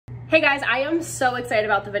Hey guys, I am so excited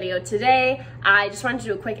about the video today. I just wanted to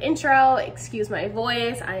do a quick intro. Excuse my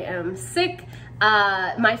voice, I am sick.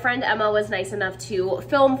 My friend Emma was nice enough to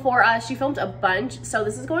film for us. She filmed a bunch, so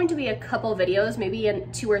this is going to be a couple videos, maybe in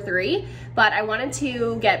 2 or 3, but I wanted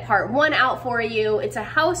to get part 1 out for you. It's a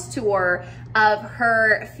house tour of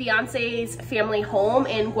her fiance's family home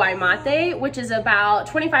in Guaymate, which is about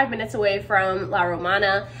 25 minutes away from La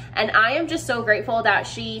Romana. And I am just so grateful that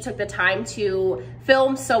she took the time to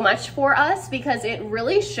film so much for us, because it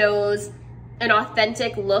really shows an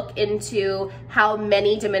authentic look into how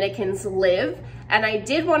many Dominicans live. And I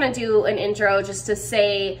did want to do an intro just to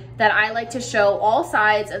say that I like to show all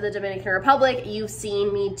sides of the Dominican Republic. You've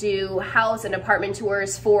seen me do house and apartment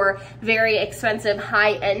tours for very expensive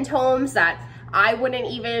high-end homes that I wouldn't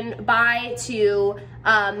even buy, to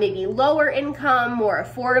maybe lower income, more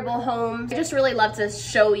affordable homes. I just really love to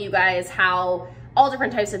show you guys how all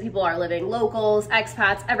different types of people are living, locals,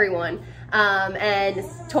 expats, everyone. And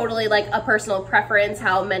it's totally like a personal preference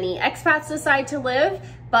how many expats decide to live.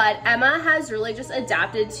 But Emma has really just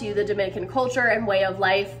adapted to the Dominican culture and way of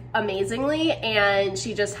life amazingly. And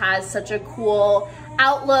she just has such a cool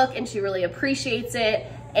outlook and she really appreciates it.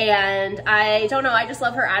 And I don't know, I just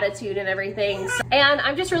love her attitude and everything. And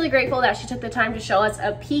I'm just really grateful that she took the time to show us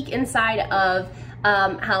a peek inside of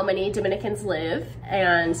how many Dominicans live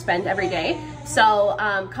and spend every day. So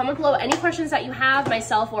comment below any questions that you have.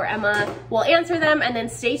 Myself or Emma will answer them, and then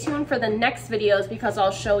stay tuned for the next videos, because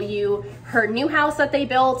I'll show you her new house that they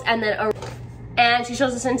built, and she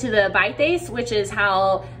shows us into the Baites, which is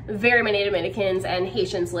how very many Dominicans and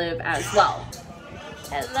Haitians live as well.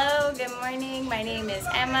 Hello, good morning. My name is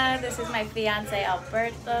Emma. This is my fiance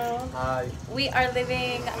Alberto. Hi. We are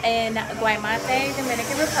living in Guaymate,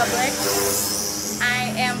 Dominican Republic.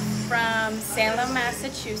 I am from Salem,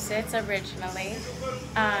 Massachusetts originally.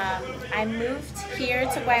 I moved here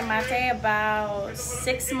to Guaymate about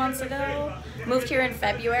 6 months ago. Moved here in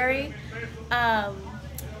February.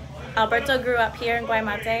 Alberto grew up here in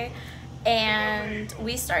Guaymate, and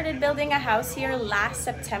we started building a house here last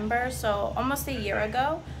September, so almost a year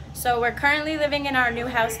ago. So we're currently living in our new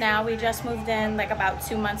house now. We just moved in like about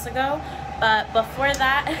 2 months ago, but before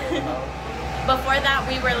that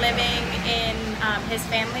we were living in his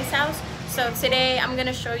family's house. So today I'm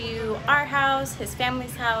gonna show you our house, his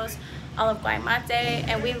family's house, all of Guaymate,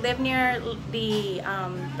 and we live near the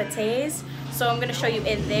Bates. So I'm gonna show you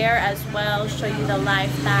in there as well, show you the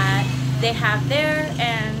life that they have there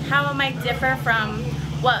and how it might differ from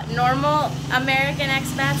what normal American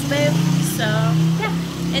expats live. So yeah,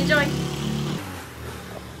 enjoy.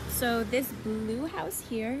 So this blue house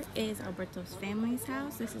here is Alberto's family's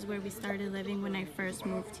house. This is where we started living when I first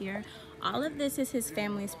moved here. All of this is his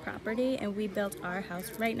family's property, and we built our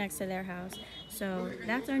house right next to their house. So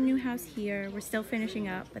that's our new house here. We're still finishing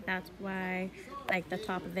up, but that's why like the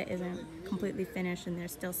top of it isn't completely finished and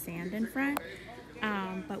there's still sand in front.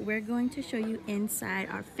 But we're going to show you inside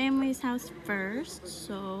our family's house first.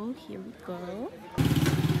 So here we go.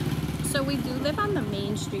 So we do live on the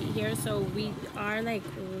main street here, so we are like,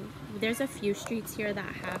 there's a few streets here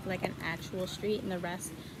that have like an actual street, and the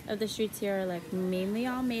rest of the streets here are like mainly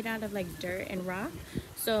all made out of like dirt and rock.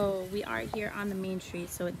 So we are here on the main street,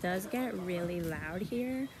 so it does get really loud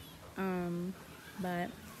here. But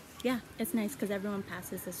yeah, it's nice because everyone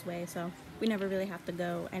passes this way, so we never really have to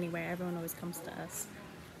go anywhere. Everyone always comes to us.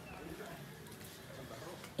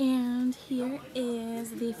 And here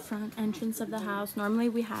is the front entrance of the house. Normally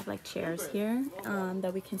we have like chairs here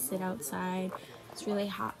that we can sit outside. It's really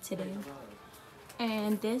hot today.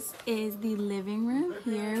 And this is the living room.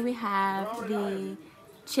 Here we have the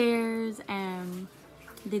chairs and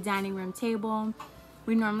the dining room table.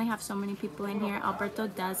 We normally have so many people in here. Alberto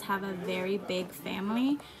does have a very big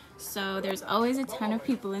family, so there's always a ton of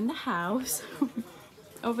people in the house.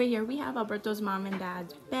 Over here we have Alberto's mom and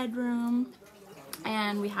dad's bedroom.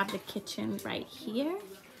 And we have the kitchen right here.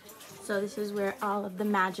 So this is where all of the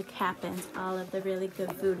magic happens, all of the really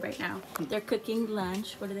good food right now. They're cooking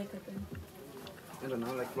lunch. What are they cooking? I don't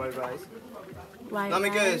know, like white rice. White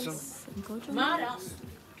rice.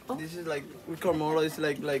 Oh. This is like, we call moro, it's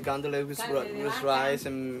like gandules with rice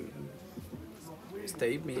and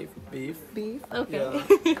steak, beef. Beef? Okay.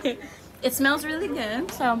 Yeah. It smells really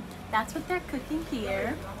good. So that's what they're cooking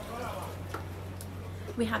here.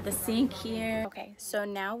 We have the sink here. Okay, so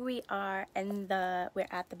now we're at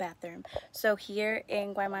the bathroom. So here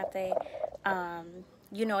in Guaymate,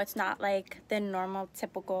 you know, it's not like the normal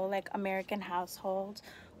typical like American household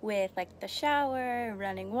with like the shower,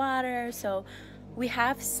 running water. So we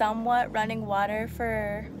have somewhat running water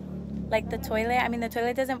for like the toilet. I mean, the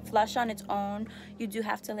toilet doesn't flush on its own. You do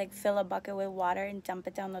have to like fill a bucket with water and dump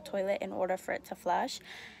it down the toilet in order for it to flush.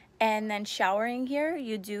 And then showering here,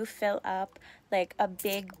 you do fill up like a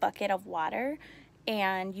big bucket of water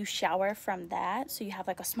and you shower from that. So you have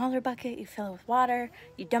like a smaller bucket, you fill it with water,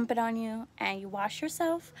 you dump it on you, and you wash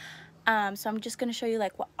yourself. So I'm just gonna show you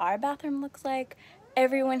like what our bathroom looks like.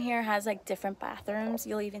 Everyone here has like different bathrooms.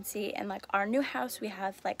 You'll even see in like our new house we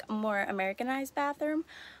have like a more Americanized bathroom,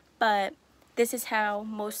 but this is how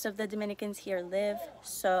most of the Dominicans here live.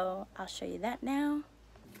 So I'll show you that now.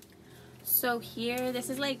 So here,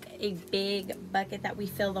 this is like a big bucket that we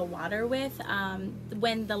fill the water with.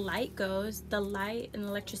 When the light goes, the light and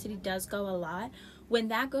electricity does go a lot. When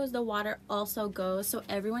that goes, the water also goes. So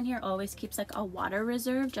everyone here always keeps like a water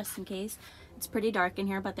reserve just in case. It's pretty dark in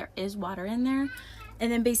here, but there is water in there.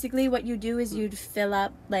 And then basically what you do is you'd fill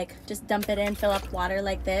up, like just dump it in, fill up water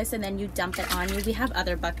like this, and then you dump it on you. We have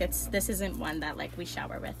other buckets. This isn't one that like we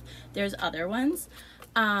shower with. There's other ones.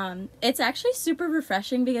 It's actually super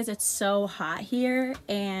refreshing because it's so hot here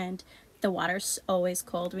and the water's always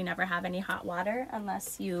cold. We never have any hot water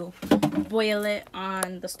unless you boil it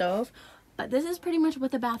on the stove. But this is pretty much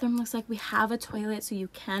what the bathroom looks like. We have a toilet so you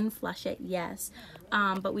can flush it, yes.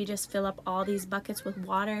 But we just fill up all these buckets with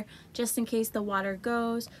water just in case the water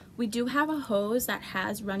goes. We do have a hose that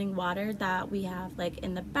has running water that we have like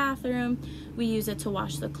in the bathroom. We use it to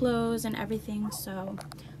wash the clothes and everything, so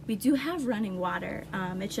we do have running water.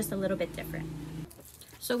 It's just a little bit different.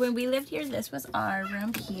 So when we lived here, this was our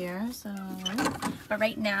room here. But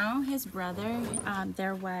right now, his brother,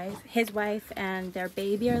 his wife and their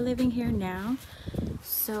baby are living here now.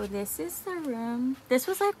 So this is the room. This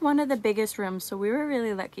was like one of the biggest rooms, so we were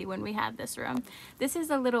really lucky when we had this room. This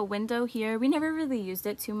is a little window here. We never really used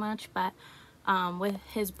it too much, but with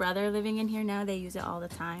his brother living in here now, they use it all the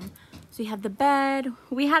time. So you have the bed.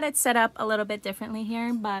 We had it set up a little bit differently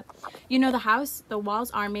here, but you know, the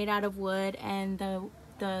walls are made out of wood and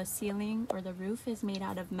the ceiling or the roof is made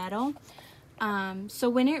out of metal. So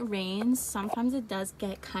when it rains, sometimes it does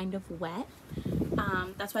get kind of wet.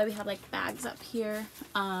 That's why we have like bags up here.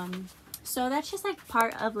 So that's just like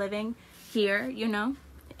part of living here, you know.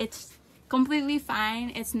 It's completely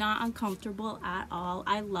fine. It's not uncomfortable at all.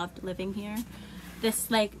 I loved living here.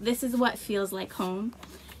 This is what feels like home.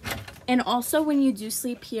 And also when you do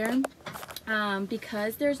sleep here,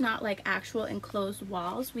 because there's not like actual enclosed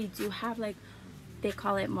walls, we do have like, they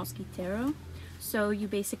call it mosquitero. So you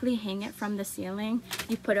basically hang it from the ceiling,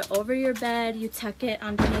 you put it over your bed, you tuck it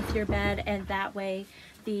underneath your bed, and that way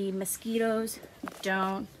the mosquitoes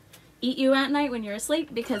don't eat you at night when you're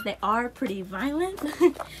asleep, because they are pretty violent.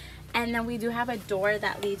 And then we do have a door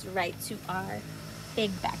that leads right to our big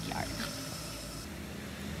backyard.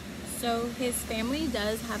 So his family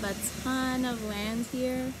does have a ton of land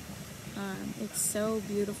here. It's so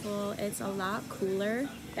beautiful. It's a lot cooler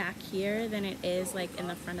back here than it is like in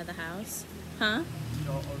the front of the house. Huh?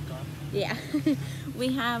 Yeah. We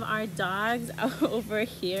have our dogs over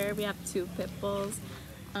here. We have 2 pit bulls.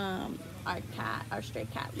 Our cat, our stray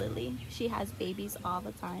cat Lily, she has babies all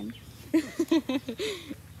the time.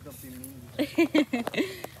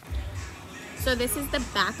 So this is the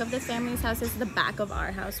back of the family's house. This is the back of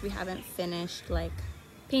our house. We haven't finished like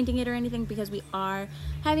painting it or anything because we are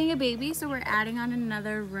having a baby, so we're adding on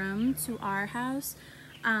another room to our house.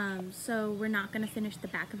 So we're not going to finish the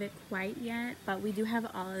back of it quite yet, but we do have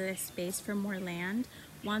all of this space for more land.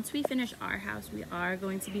 Once we finish our house, we are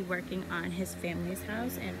going to be working on his family's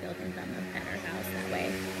house and building them a better house. That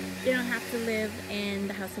way they don't have to live in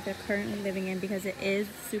the house that they're currently living in, because it is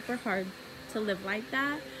super hard to live like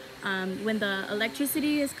that. When the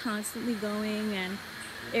electricity is constantly going and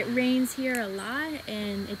it rains here a lot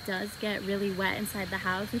and it does get really wet inside the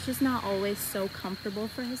house, it's just not always so comfortable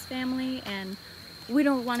for his family, and we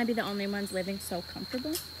don't want to be the only ones living so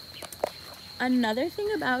comfortable. Another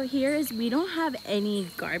thing about here is we don't have any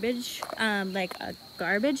garbage, like a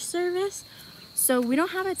garbage service. So we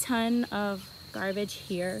don't have a ton of garbage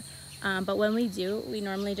here, but when we do, we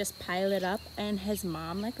normally just pile it up and his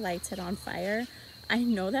mom like lights it on fire. I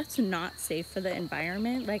know that's not safe for the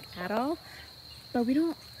environment like at all, but we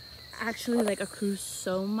don't actually like accrue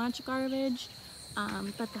so much garbage,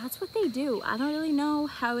 but that's what they do. I don't really know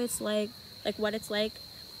how it's like what it's like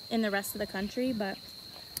in the rest of the country, but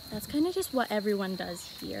that's kind of just what everyone does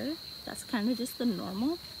here. That's kind of just the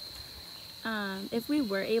normal. If we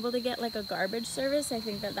were able to get like a garbage service, I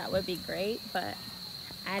think that would be great, but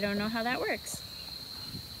I don't know how that works.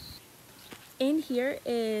 In here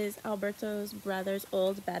is Alberto's brother's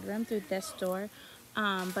old bedroom through this door.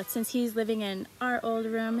 But since he's living in our old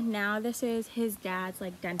room now, this is his dad's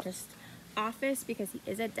like dentist office because he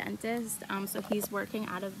is a dentist. So he's working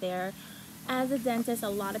out of there as a dentist. A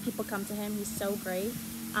lot of people come to him. He's so great.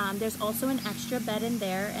 There's also an extra bed in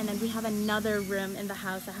there, and then we have another room in the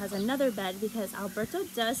house that has another bed because Alberto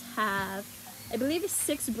does have, I believe,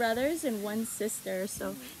 6 brothers and 1 sister,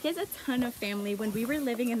 so he has a ton of family. When we were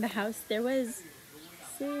living in the house, there was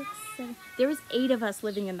 6, 7, there was 8 of us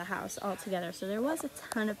living in the house all together, so there was a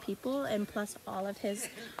ton of people, and plus all of his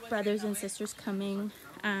brothers and sisters coming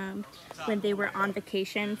when they were on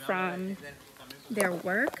vacation from their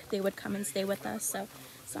work. They would come and stay with us, so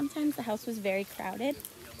sometimes the house was very crowded.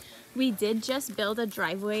 We did just build a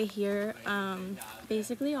driveway here.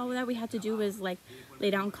 Basically all that we had to do was like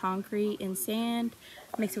lay down concrete and sand,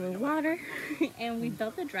 mix it with water, and we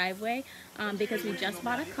built the driveway because we just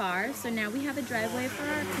bought a car. So now we have a driveway for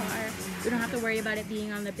our car. We don't have to worry about it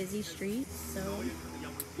being on the busy street. So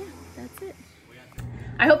yeah, that's it.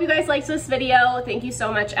 I hope you guys liked this video. Thank you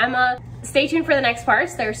so much, Emma. Stay tuned for the next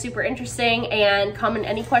parts. They're super interesting, and comment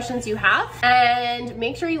any questions you have. And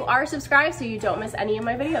make sure you are subscribed so you don't miss any of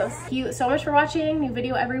my videos. Thank you so much for watching. New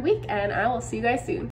video every week, and I will see you guys soon.